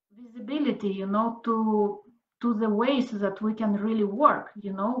visibility, to the ways that we can really work,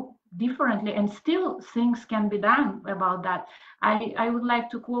 differently, and still things can be done about that. I would like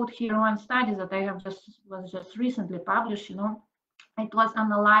to quote here one study that I have just recently published. It was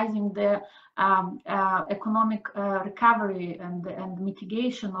analyzing the economic recovery and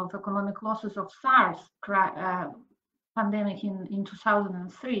mitigation of economic losses of SARS pandemic in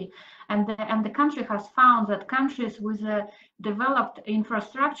 2003, and the country has found that countries with a developed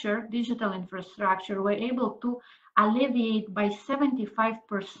infrastructure, digital infrastructure, were able to alleviate by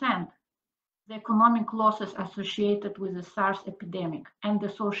 75% the economic losses associated with the SARS epidemic and the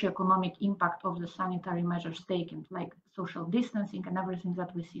socioeconomic impact of the sanitary measures taken, like social distancing and everything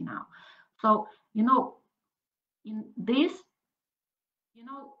that we see now. So, in this,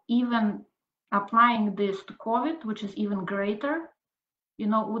 even applying this to COVID, which is even greater,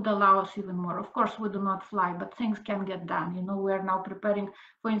 would allow us even more. Of course, we do not fly, but things can get done. We are now preparing,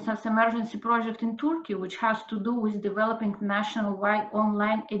 for instance, emergency project in Turkey, which has to do with developing nationwide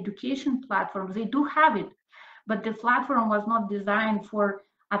online education platforms. They do have it, but the platform was not designed for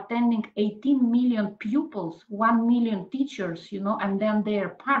attending 18 million pupils, 1 million teachers, and then their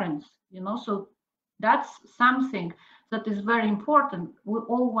parents, so that's something that is very important. We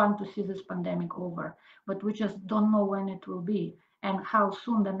all want to see this pandemic over, but we just don't know when it will be and how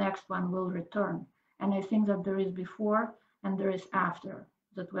soon the next one will return. And I think that there is before and there is after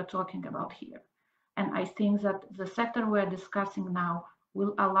that we're talking about here. And I think that the sector we're discussing now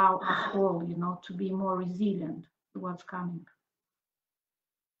will allow us all, to be more resilient to what's coming.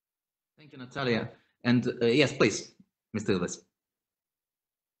 Thank you, Natalija. And yes, please, Mr. Ilves.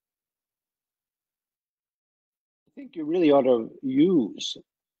 I think you really ought to use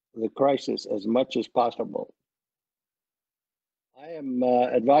the crisis as much as possible. I am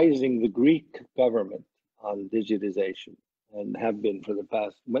advising the Greek government on digitization and have been for the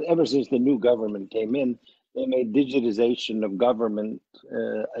past, but ever since the new government came in, they made digitization of government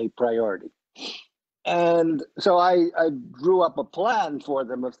a priority. And so I drew up a plan for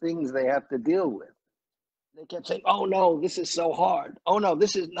them of things they have to deal with. They kept saying, oh no, this is so hard. Oh no,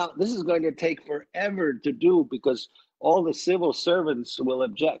 this is going to take forever to do because all the civil servants will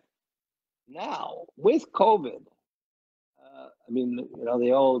object. Now, with COVID,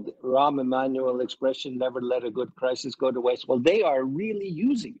 the old Rahm Emanuel expression, never let a good crisis go to waste. Well, they are really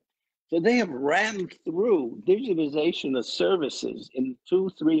using it. So they have rammed through digitization of services in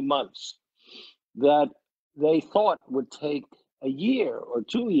 2-3 months that they thought would take a year or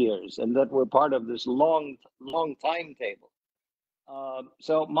 2 years, and that were part of this long timetable.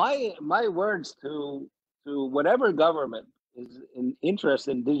 So my words to whatever government an interest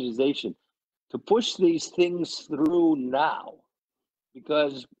in digitization to push these things through now,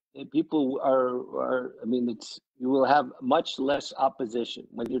 because people are, I mean, you will have much less opposition.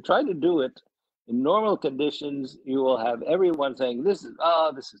 When you try to do it in normal conditions, you will have everyone saying, this is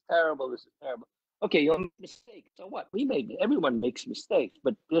terrible, this is terrible. Okay, you'll make mistakes. So what? Everyone makes mistakes,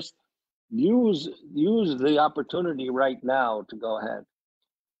 but just use the opportunity right now to go ahead.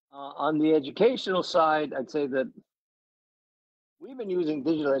 On the educational side, I'd say that we've been using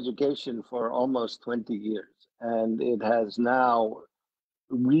digital education for almost 20 years, and it has now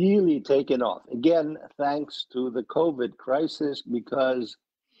really taken off. Again, thanks to the COVID crisis, because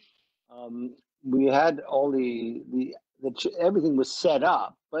we had all everything was set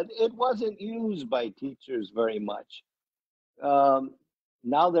up, but it wasn't used by teachers very much.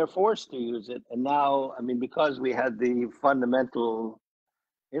 Now they're forced to use it, and now, I mean, because we had the fundamental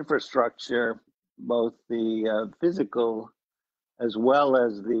infrastructure, both the physical as well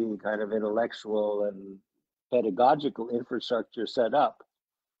as the kind of intellectual and pedagogical infrastructure set up,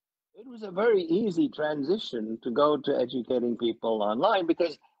 it was a very easy transition to go to educating people online,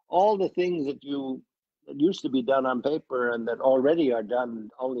 because all the things that used to be done on paper and that already are done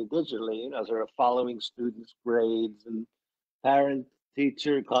only digitally, sort of following students' grades and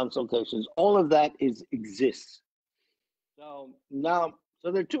parent-teacher consultations, all of that exists. So now,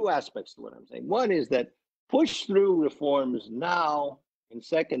 so there are two aspects to what I'm saying. One is that push through reforms now, and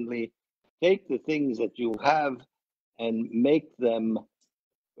secondly, take the things that you have and make them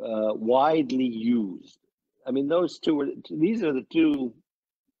widely used. I mean, these are the two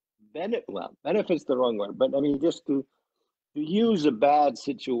benefits the wrong word, but I mean, just to use a bad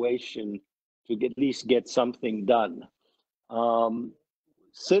situation to at least get something done.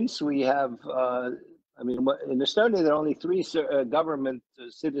 Since we have, I mean, in Estonia, there are only 3 government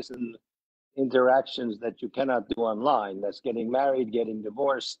citizen interactions that you cannot do online. That's getting married, getting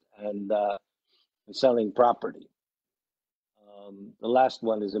divorced, and selling property. The last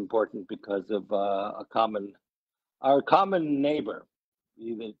one is important because of our common neighbor,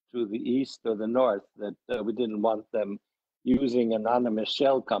 either to the east or the north, that we didn't want them using anonymous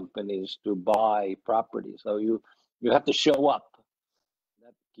shell companies to buy property. So you have to show up.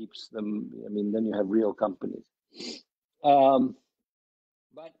 That keeps them, I mean, then you have real companies. But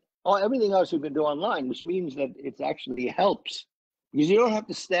everything else you can do online, which means that it actually helps, because you don't have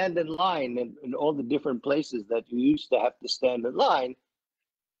to stand in line in all the different places that you used to have to stand in line.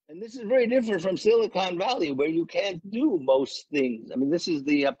 And this is very different from Silicon Valley, where you can't do most things. I mean, this is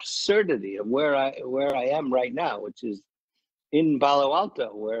the absurdity of where I am right now, which is in Palo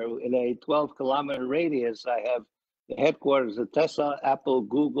Alto, where in a 12-kilometer radius, I have the headquarters of Tesla, Apple,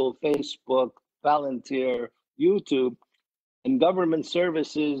 Google, Facebook, Palantir, YouTube, and government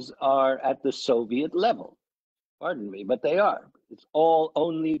services are at the Soviet level. Pardon me, but they are. It's all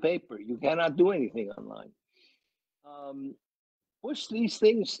only paper. You cannot do anything online. Push these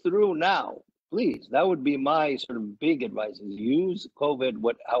things through now, please. That would be my sort of big advice: is use COVID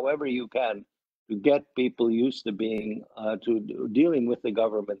however you can to get people used to dealing with the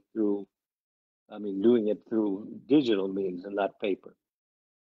government through, I mean, doing it through digital means and not paper.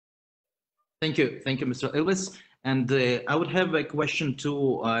 Thank you, Mr. Ilves. And I would have a question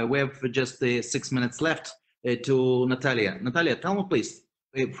to, we have just 6 minutes left, to Natalija. Natalija, tell me please,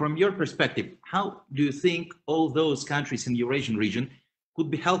 from your perspective, how do you think all those countries in the Eurasian region could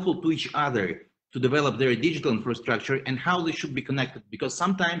be helpful to each other to develop their digital infrastructure, and how they should be connected? Because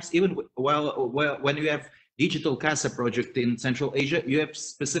sometimes, even when you have digital CASA project in Central Asia, you have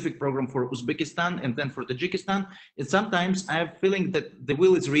specific program for Uzbekistan and then for Tajikistan. And sometimes I have feeling that the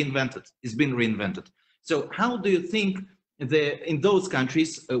wheel is been reinvented. So how do you think in those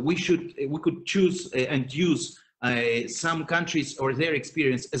countries we could choose and use some countries or their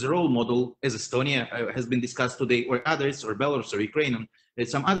experience as a role model, as Estonia has been discussed today, or others, or Belarus or Ukraine, and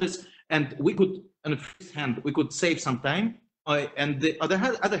some others, and we could, on the first hand, we could save some time, and the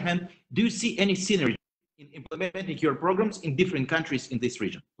other hand, do you see any synergy in implementing your programs in different countries in this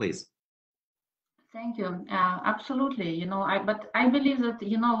region, please? Thank you. Absolutely. But I believe that,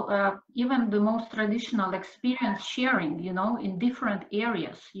 even the most traditional experience sharing, in different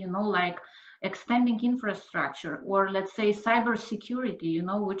areas, like extending infrastructure, or let's say cybersecurity,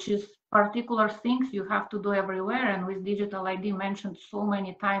 which is particular things you have to do everywhere. And with digital ID mentioned so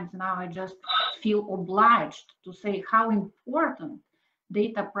many times now, I just feel obliged to say how important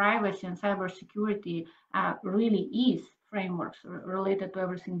data privacy and cybersecurity really is, frameworks related to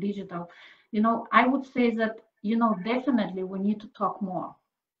everything digital. I would say that, definitely we need to talk more.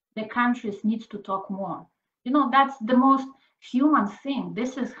 The countries need to talk more. That's the most human thing.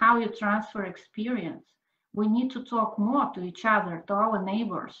 This is how you transfer experience. We need to talk more to each other, to our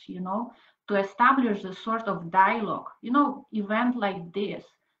neighbors, to establish a sort of dialogue, event like this,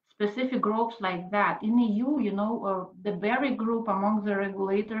 specific groups like that. In EU, the very group among the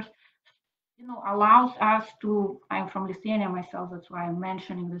regulators, allows us to, I'm from Lithuania myself, that's why I'm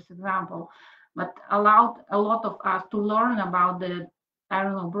mentioning this example, but allowed a lot of us to learn about the,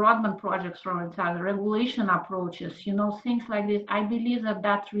 broadband projects from each other, regulation approaches, things like this. I believe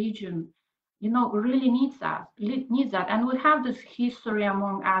that region, really needs that. And we have this history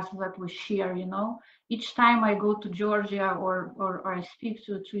among us that we share, Each time I go to Georgia or I speak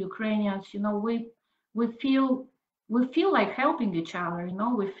to Ukrainians, we feel like helping each other,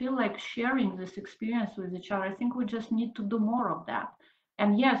 we feel like sharing this experience with each other. I think we just need to do more of that.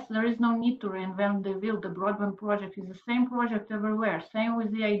 And yes, there is no need to reinvent the wheel. The broadband project is the same project everywhere, same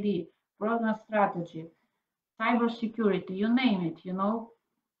with the ID, broadband strategy, cybersecurity, you name it,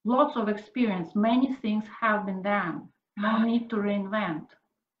 lots of experience, many things have been done, no need to reinvent.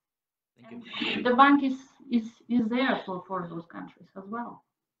 Thank you. The bank is there for those countries as well.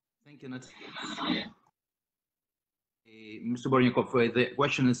 Thank you, Natalija. Mr. Bornyakov, the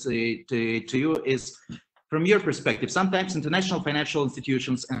question is to you is, from your perspective, sometimes international financial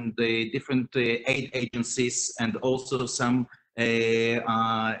institutions and the different aid agencies and also some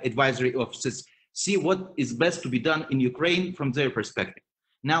advisory offices see what is best to be done in Ukraine from their perspective.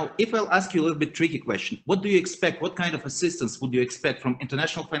 Now, if I'll ask you a little bit tricky question, what do you expect? What kind of assistance would you expect from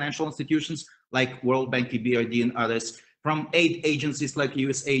international financial institutions like World Bank, EBRD, and others, from aid agencies like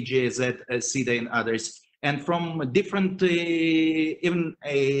USA, GIZ, SIDA, and others, and from different even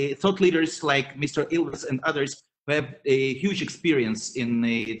thought leaders like Mr. Ilves and others who have a huge experience in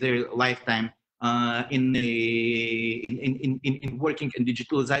their lifetime in working and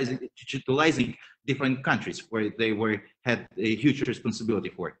digitalizing different countries where they had a huge responsibility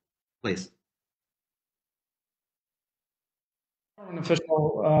for it. Please.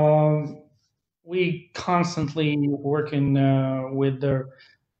 Official, we constantly working with the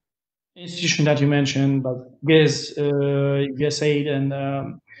institution that you mentioned, but GIZ, USAID, and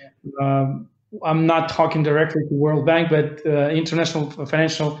I'm not talking directly to World Bank, but International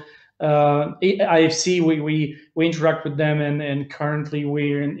Financial IFC. We interact with them, and currently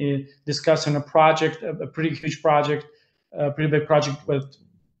we're discussing a project, a pretty huge project, a pretty big project, but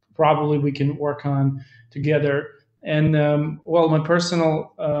probably we can work on together. And well, my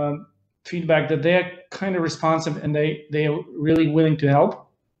personal feedback that they're kind of responsive and they are really willing to help.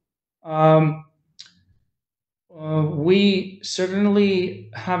 We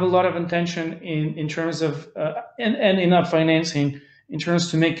certainly have a lot of intention in terms of and enough financing in terms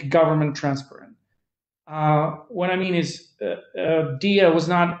to make government transparent. What I mean is DIA was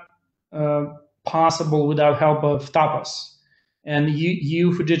not possible without help of Toomas and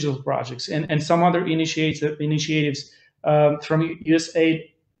EU for Digital Projects and some other initiatives from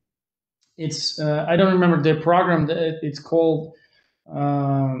USAID. It's I don't remember the program. It's called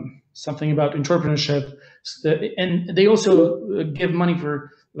something about entrepreneurship, and they also give money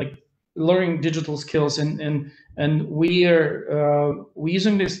for like learning digital skills, and we're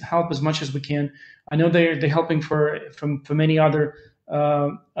using this help as much as we can. I know they're helping for many other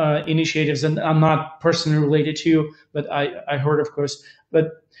initiatives, and I'm not personally related to, but I heard, of course.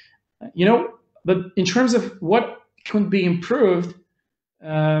 But but in terms of what can be improved,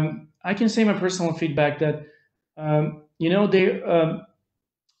 I can say my personal feedback that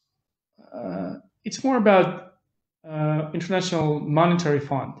it's more about International Monetary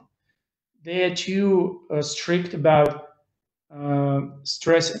Fund. They are too strict about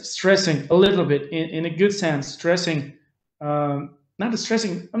stressing a little bit in a good sense, stressing. Not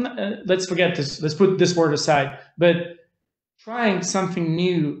stressing. Let's forget this. Let's put this word aside. But trying something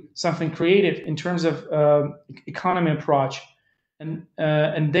new, something creative in terms of economy approach, and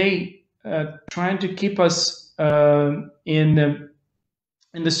they trying to keep us in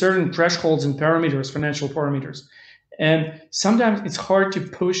the certain thresholds and parameters, financial parameters. And sometimes it's hard to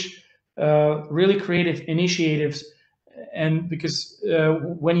push really creative initiatives, and because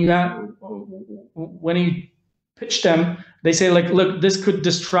when you pitch them, they say like, look, this could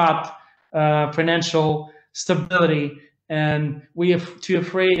disrupt financial stability, and we are too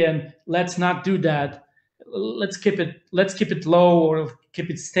afraid, and let's not do that. Let's keep it low or keep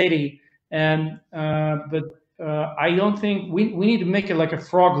it steady. And but I don't think we need to make it like a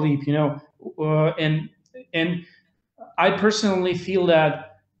frog leap, and I personally feel that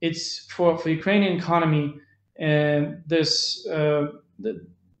it's for Ukrainian economy, and those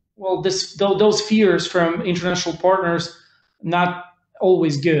fears from international partners not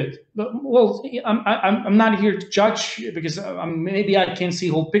always good. But I'm not here to judge, because maybe I can't see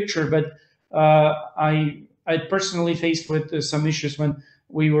the whole picture, but I personally faced with some issues when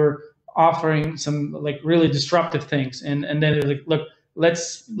we were offering some like really disruptive things, and then it's like, look,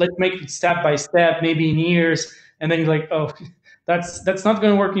 let's make it step by step, maybe in years, and then you're like, oh, that's not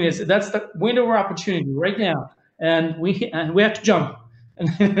going to work in this. That's the window of opportunity right now, and we have to jump. And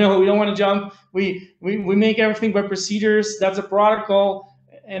we don't want to jump. We make everything by procedures. That's a protocol,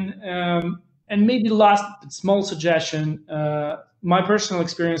 and maybe last small suggestion. My personal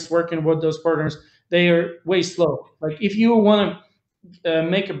experience working with those partners, they are way slow. Like if you want to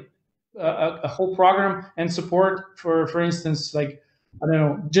make a whole program and support for instance, like I don't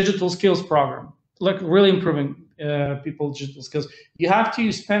know, digital skills program, like really improving people's digital skills, you have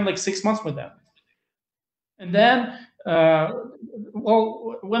to spend like 6 months with them, and then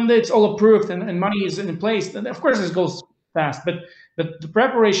well, when it's all approved and money is in place, then of course it goes fast. But the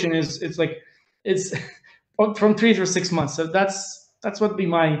preparation it's from 3 to 6 months. So that's what would be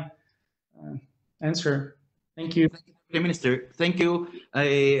my answer. Thank you. Prime Minister, thank you.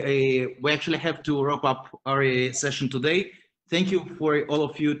 We actually have to wrap up our session today. Thank you for all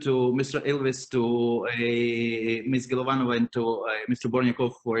of you, to Mr. Ilves, to Ms. Gelvanova, and to Mr.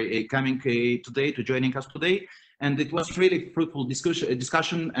 Bornyakov for coming today, to joining us today. And it was really fruitful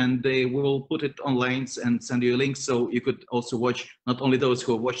discussion, and we will put it online and send you a link so you could also watch, not only those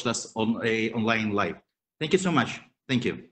who watched us on online live. Thank you so much. Thank you.